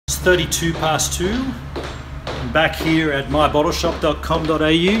32 past 2. I'm back here at mybottleshop.com.au.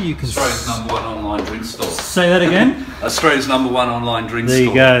 You can Australia's #1 online drink store. say that again. Australia's #1 online drink There store.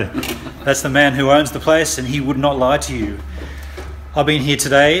 you go. That's the man who owns the place, and he would not lie to you. I've been here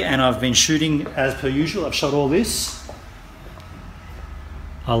today and I've been shooting as per usual. I've shot all this.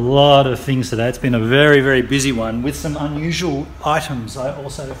 A lot of things today. It's been a very, very busy one with some unusual items. I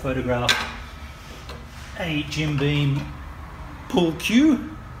also photographed a Jim Beam pool cue.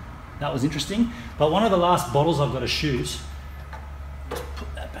 That was interesting. But one of the last bottles I've got to shoot,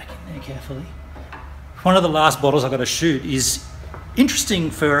 put that back in there carefully. One of the last bottles I've got to shoot is interesting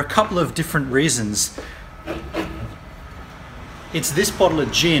for a couple of different reasons. It's this bottle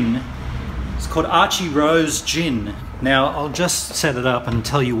of gin. It's called Archie Rose Gin. Now, I'll just set it up and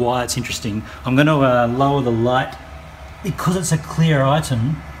tell you why it's interesting. I'm going to lower the light. Because it's a clear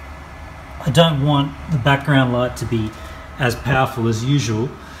item, I don't want the background light to be as powerful as usual.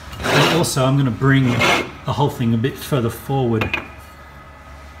 And also, I'm going to bring the whole thing a bit further forward.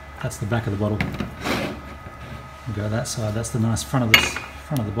 That's the back of the bottle. We'll go that side. That's the nice front of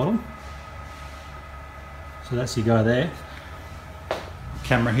the bottle. So that's your guy there.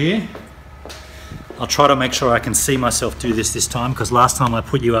 Camera here. I'll try to make sure I can see myself do this time, because last time I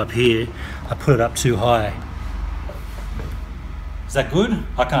put you up here, I put it up too high. Is that good?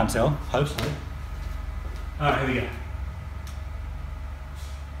 I can't tell. Hope so. All right, here we go.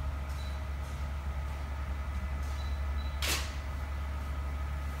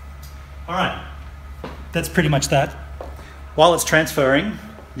 All right, that's pretty much that. While it's transferring,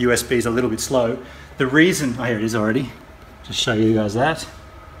 USB is a little bit slow. The reason, oh, here it is already. Just show you guys that.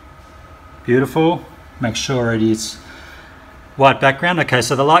 Beautiful. Make sure it is white background. Okay,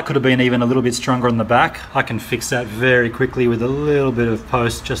 so the light could have been even a little bit stronger on the back. I can fix that very quickly with a little bit of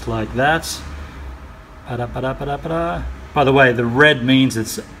post, just like that. By the way, the red means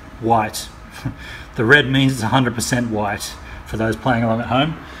it's white. The red means it's 100% white for those playing along at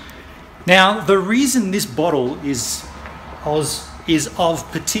home. Now, the reason this bottle is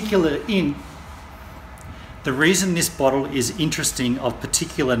of particular the reason this bottle is interesting, of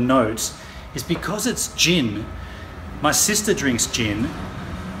particular note, is because it's gin. My sister drinks gin,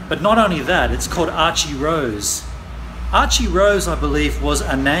 but not only that, it's called Archie Rose. Archie Rose, I believe, was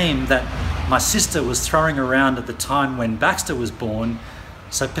a name that my sister was throwing around at the time when Baxter was born.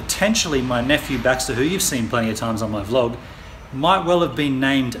 So potentially my nephew Baxter, who you've seen plenty of times on my vlog, might well have been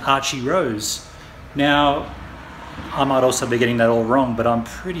named Archie Rose. Now, I might also be getting that all wrong, but I'm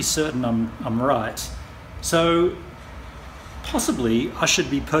pretty certain I'm right. So possibly I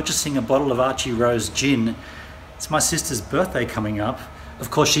should be purchasing a bottle of Archie Rose Gin. It's my sister's birthday coming up. Of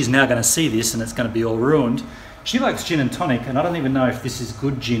course, she's now going to see this and it's going to be all ruined. She likes gin and tonic, and I don't even know if this is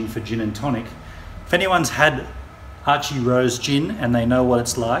good gin for gin and tonic. If anyone's had Archie Rose Gin and they know what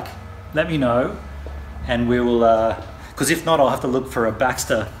it's like, let me know, and we will, because if not, I'll have to look for a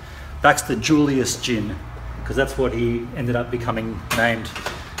Baxter Julius Gin, because that's what he ended up becoming named.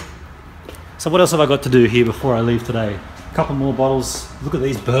 So what else have I got to do here before I leave today? A couple more bottles. Look at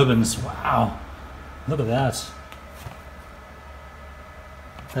these bourbons. Wow. Look at that.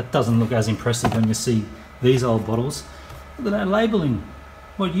 That doesn't look as impressive when you see these old bottles. Look at that labelling.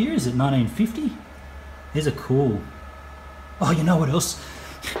 What year is it? 1950? These are cool. Oh, you know what else?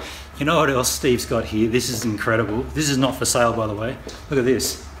 You know what else Steve's got here? This is incredible. This is not for sale, by the way. Look at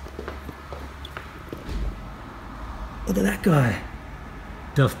this. Look at that guy.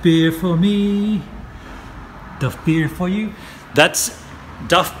 Duff beer for me, Duff beer for you. That's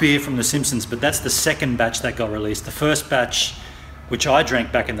Duff beer from The Simpsons, but that's the second batch that got released. The first batch, which I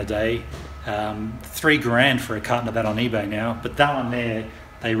drank back in the day, $3 grand for a carton of that on eBay now. But that one there,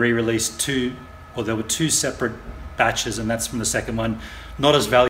 they re-released there were two separate batches, and that's from the second one. Not as valuable.